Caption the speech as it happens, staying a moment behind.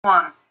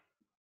One.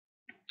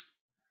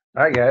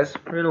 All right, guys,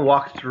 we're going to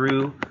walk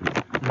through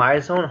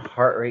MyZone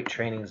heart rate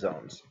training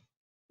zones.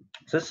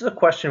 So this is a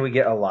question we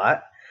get a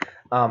lot.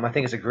 I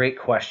think it's a great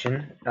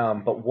question,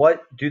 but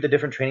what do the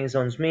different training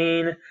zones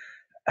mean?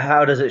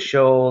 How does it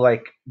show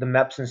like the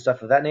MEPs and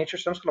stuff of that nature?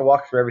 So I'm just going to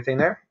walk through everything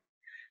there.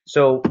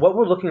 So what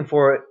we're looking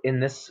for in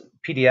this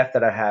PDF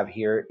that I have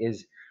here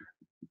is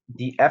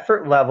the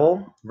effort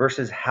level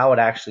versus how it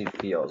actually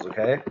feels,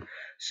 okay?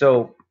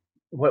 So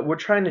what we're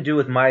trying to do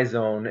with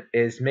MyZone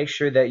is make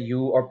sure that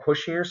you are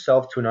pushing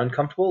yourself to an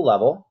uncomfortable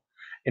level,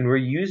 and we're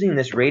using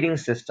this rating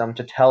system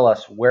to tell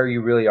us where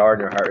you really are in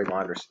your heart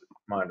rate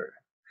monitor.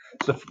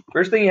 So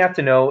first thing you have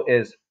to know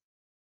is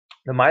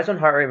the MyZone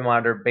heart rate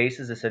monitor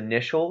bases this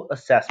initial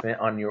assessment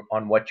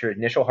on what your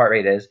initial heart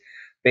rate is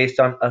based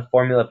on a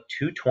formula of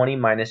 220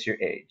 minus your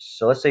age.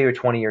 So let's say you're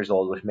 20 years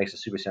old, which makes it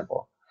super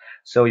simple.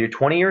 So you're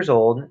 20 years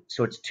old,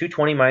 so it's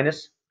 220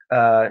 minus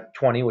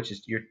 20, which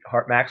is your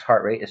max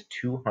heart rate is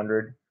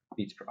 200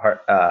 beats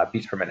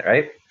per minute,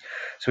 right?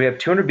 So we have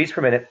 200 beats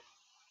per minute.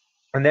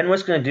 And then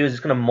what's going to do is it's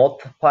going to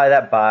multiply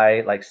that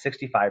by like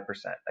 65%,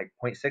 like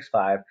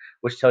 0.65,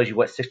 which tells you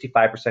what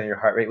 65% of your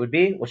heart rate would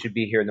be, which would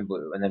be here in the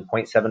blue. And then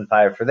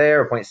 0.75 for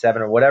there, or 0.7,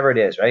 or whatever it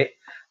is, right?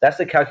 That's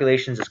the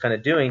calculations it's kind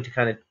of doing to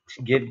kind of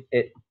give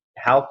it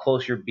how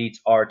close your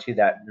beats are to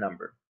that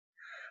number.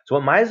 So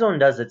what MyZone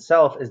does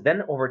itself is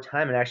then over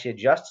time it actually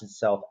adjusts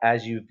itself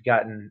as you've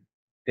gotten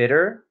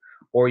fitter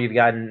or you've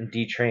gotten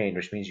detrained,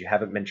 which means you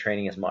haven't been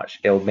training as much.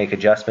 It will make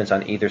adjustments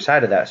on either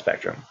side of that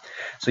spectrum.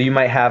 So you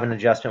might have an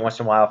adjustment once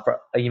in a while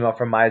for an email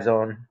from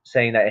MyZone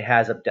saying that it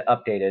has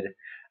updated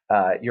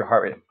your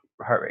heart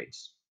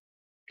rates.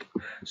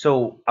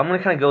 So I'm going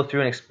to kind of go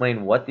through and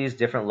explain what these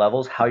different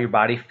levels, how your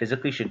body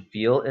physically should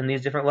feel in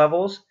these different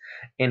levels,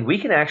 and we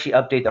can actually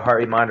update the heart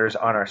rate monitors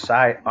on our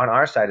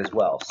side as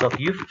well. So if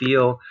you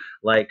feel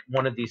like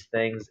one of these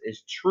things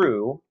is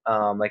true,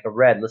 like a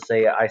red, let's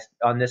say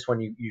on this one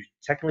you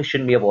technically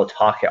shouldn't be able to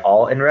talk at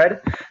all in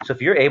red. So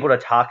if you're able to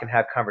talk and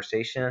have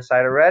conversation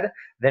inside of red,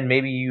 then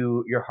maybe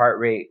your heart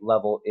rate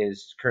level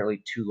is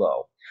currently too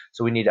low.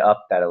 So we need to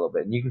up that a little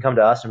bit. And you can come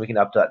to us and we can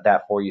up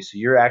that for you. So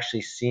you're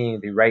actually seeing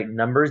the right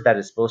numbers that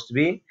it's supposed to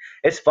be.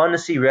 It's fun to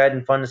see red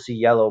and fun to see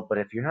yellow, but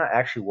if you're not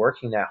actually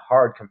working that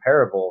hard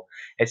comparable,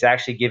 it's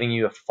actually giving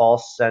you a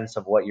false sense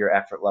of what your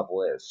effort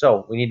level is.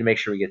 So we need to make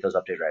sure we get those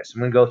updated right. So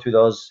I'm going to go through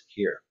those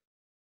here.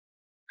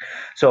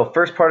 So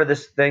first part of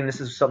this thing,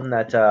 this is something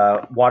that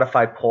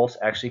Wodify Pulse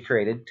actually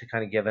created to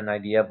kind of give an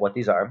idea of what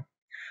these are.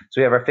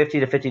 So we have our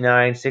 50 to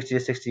 59, 60 to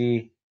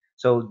 60.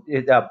 So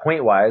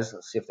point-wise,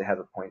 let's see if they have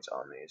the points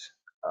on these.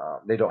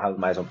 They don't have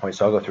the MyZone points,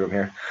 so I'll go through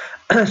them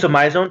here. So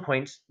MyZone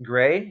points,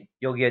 gray,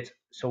 you'll get,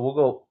 so we'll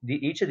go,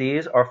 each of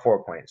these are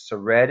 4 points. So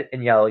red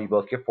and yellow, you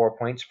both get 4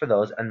 points for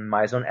those, and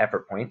MyZone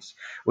effort points,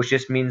 which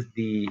just means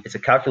it's a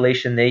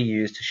calculation they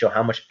use to show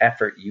how much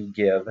effort you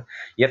give.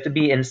 You have to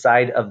be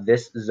inside of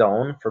this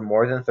zone for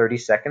more than 30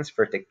 seconds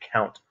for it to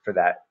count for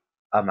that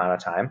amount of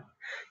time.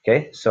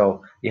 Okay,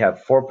 so you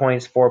have 4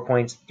 points, 4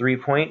 points, 3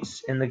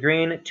 points in the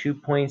green, 2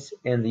 points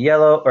in the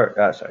yellow, or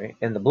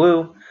in the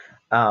blue,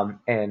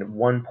 and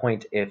 1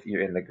 point if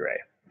you're in the gray.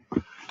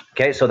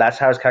 Okay, so that's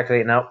how it's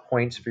calculating out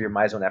points for your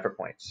MyZone effort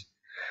points.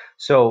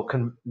 So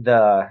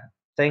the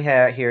thing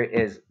here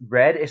is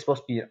red is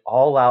supposed to be an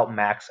all-out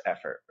max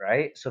effort,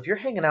 right? So if you're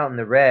hanging out in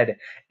the red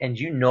and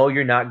you know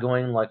you're not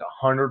going like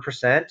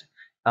 100%,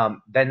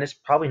 then it's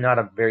probably not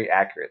a very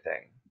accurate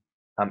thing.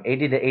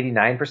 80 to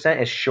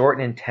 89% is short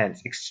and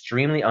intense,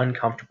 extremely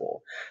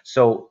uncomfortable.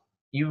 So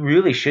you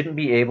really shouldn't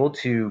be able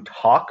to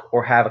talk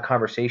or have a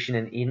conversation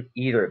in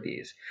either of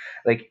these.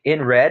 Like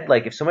in red,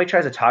 like if somebody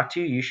tries to talk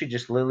to you, you should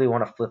just literally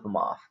want to flip them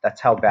off. That's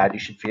how bad you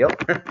should feel.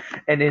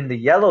 And in the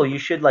yellow, you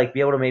should like be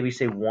able to maybe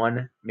say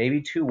one,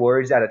 maybe 2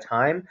 words at a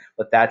time,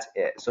 but that's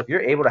it. So if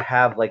you're able to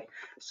have like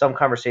some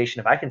conversation,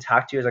 if I can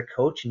talk to you as a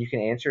coach and you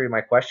can answer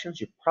my questions,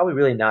 you're probably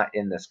really not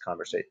in this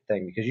conversation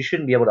thing because you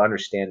shouldn't be able to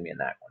understand me in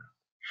that one.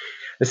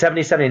 The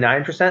 70,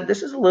 79%,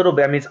 this is a little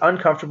bit, I mean, it's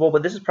uncomfortable,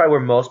 but this is probably where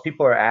most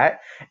people are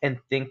at and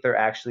think they're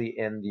actually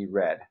in the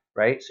red,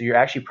 right? So you're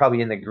actually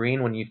probably in the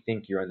green when you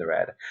think you're in the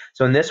red.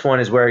 So in this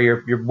one is where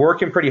you're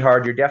working pretty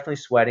hard, you're definitely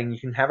sweating, you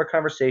can have a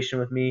conversation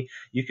with me,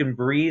 you can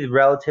breathe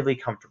relatively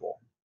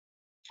comfortable.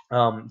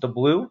 The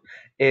blue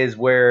is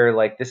where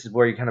like this is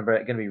where you're kind of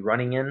going to be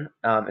running in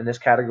this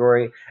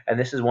category, and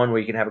this is one where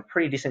you can have a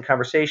pretty decent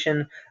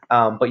conversation,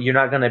 but you're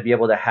not going to be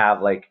able to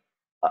have like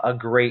a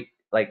great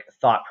like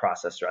thought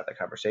process throughout the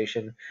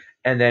conversation.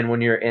 And then when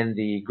you're in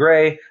the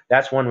gray,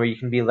 that's one where you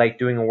can be like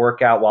doing a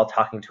workout while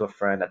talking to a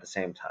friend at the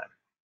same time.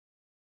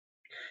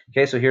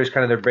 Okay, so here's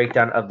kind of the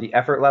breakdown of the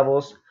effort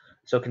levels.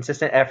 So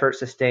consistent effort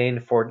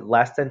sustained for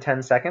less than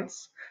 10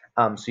 seconds.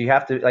 So you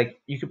have to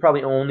like you could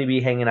probably only be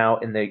hanging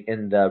out in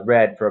the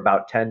red for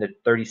about 10 to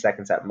 30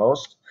 seconds at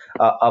most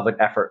of an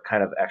effort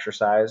kind of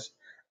exercise.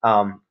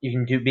 You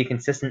can be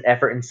consistent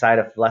effort inside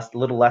of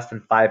little less than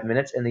 5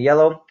 minutes in the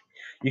yellow.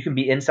 You can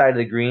be inside of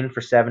the green for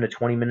 7 to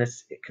 20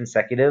 minutes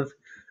consecutive.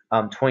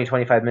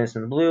 20-25 minutes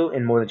in the blue,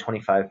 and more than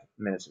 25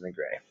 minutes in the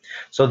gray.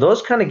 So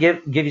those kind of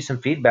give you some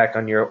feedback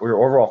on your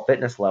overall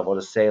fitness level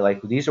to say,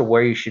 like, these are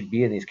where you should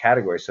be in these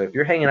categories. So if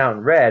you're hanging out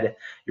in red,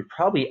 you're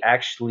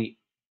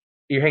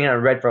hanging out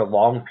in red for a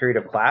long period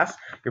of class,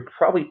 you're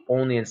probably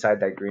only inside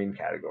that green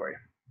category.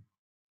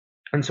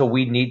 And so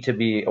we need to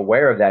be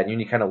aware of that. And you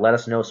need to kind of let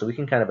us know so we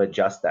can kind of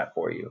adjust that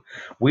for you.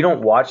 We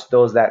don't watch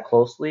those that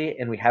closely,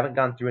 and we haven't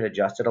gone through and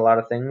adjusted a lot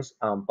of things.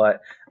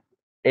 But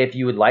if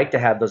you would like to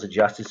have those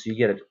adjusted so you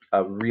get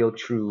a real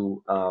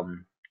true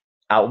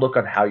outlook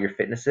on how your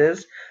fitness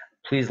is,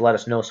 please let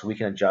us know so we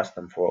can adjust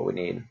them for what we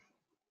need.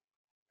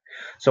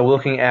 So we're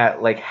looking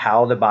at like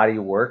how the body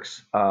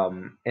works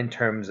in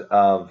terms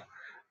of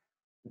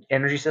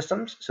energy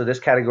systems. So this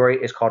category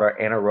is called our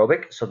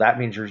anaerobic. So that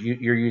means you're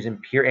using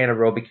pure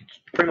anaerobic.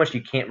 Pretty much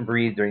you can't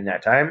breathe during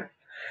that time.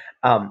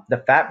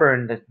 The fat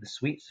burn, the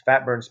sweet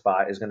fat burn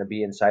spot is going to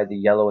be inside the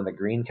yellow and the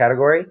green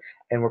category.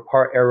 And we're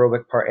part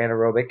aerobic, part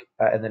anaerobic,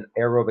 and then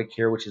aerobic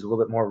here, which is a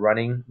little bit more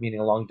running, meaning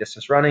a long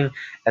distance running,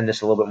 and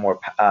this a little bit more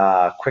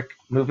quick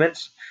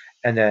movements.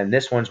 And then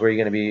this one's where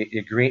you're going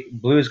to be,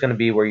 blue is going to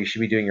be where you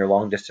should be doing your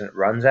long distance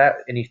runs at,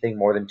 anything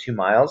more than 2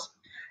 miles.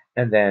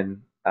 And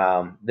then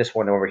this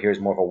one over here is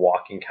more of a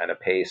walking kind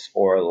of pace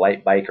or a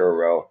light bike or a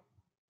row.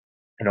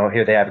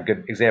 Here they have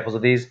good examples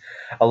of these.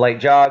 A light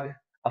jog,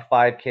 a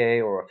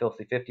 5K, or a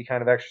filthy 50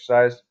 kind of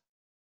exercise.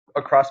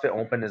 A CrossFit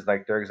Open is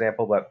like their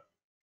example, but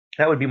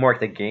that would be more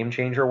like the game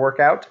changer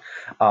workout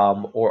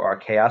or our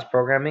chaos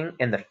programming.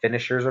 And the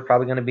finishers are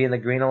probably going to be in the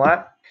green a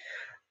lot.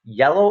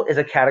 Yellow is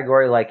a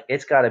category like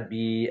it's got to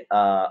be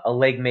a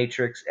leg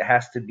matrix. It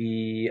has to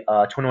be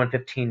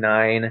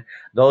 21-15-9,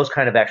 those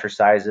kind of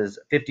exercises,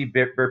 50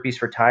 burpees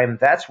for time.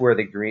 That's where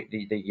the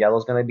yellow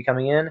is going to be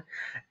coming in.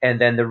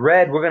 And then the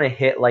red, we're going to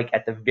hit like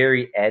at the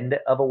very end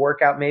of a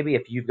workout maybe.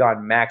 If you've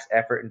gone max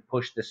effort and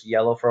pushed this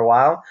yellow for a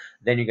while,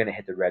 then you're going to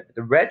hit the red. But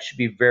the red should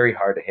be very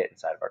hard to hit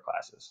inside of our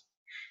classes.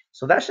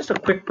 So that's just a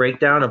quick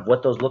breakdown of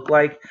what those look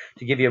like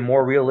to give you a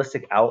more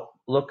realistic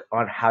outlook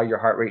on how your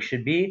heart rate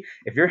should be.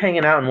 If you're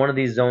hanging out in one of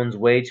these zones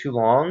way too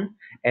long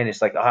and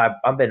it's like,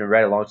 I've been in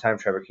red a long time,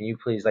 Trevor, can you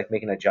please like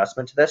make an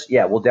adjustment to this?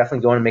 Yeah, we'll definitely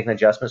go in and make an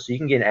adjustment so you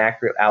can get an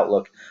accurate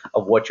outlook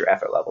of what your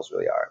effort levels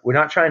really are. We're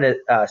not trying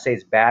to say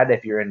it's bad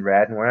if you're in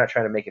red, and we're not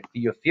trying to make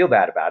you feel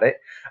bad about it.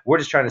 We're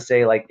just trying to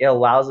say like it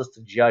allows us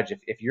to judge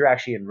if you're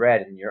actually in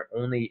red and you're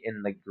only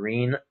in the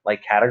green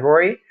like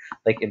category,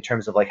 like in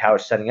terms of like how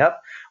it's setting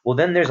up. Well,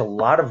 then there's a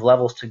lot of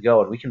levels to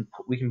go, and we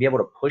can be able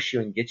to push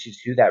you and get you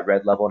to that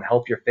red level and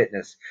help your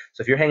fitness.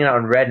 So if you're hanging out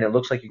in red and it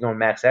looks like you're going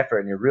max effort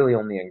and you're really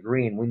only in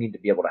green, we need to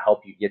be able to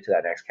help you get to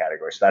that next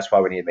category. So that's why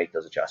we need to make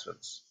those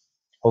adjustments.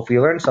 Hopefully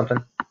you learned something.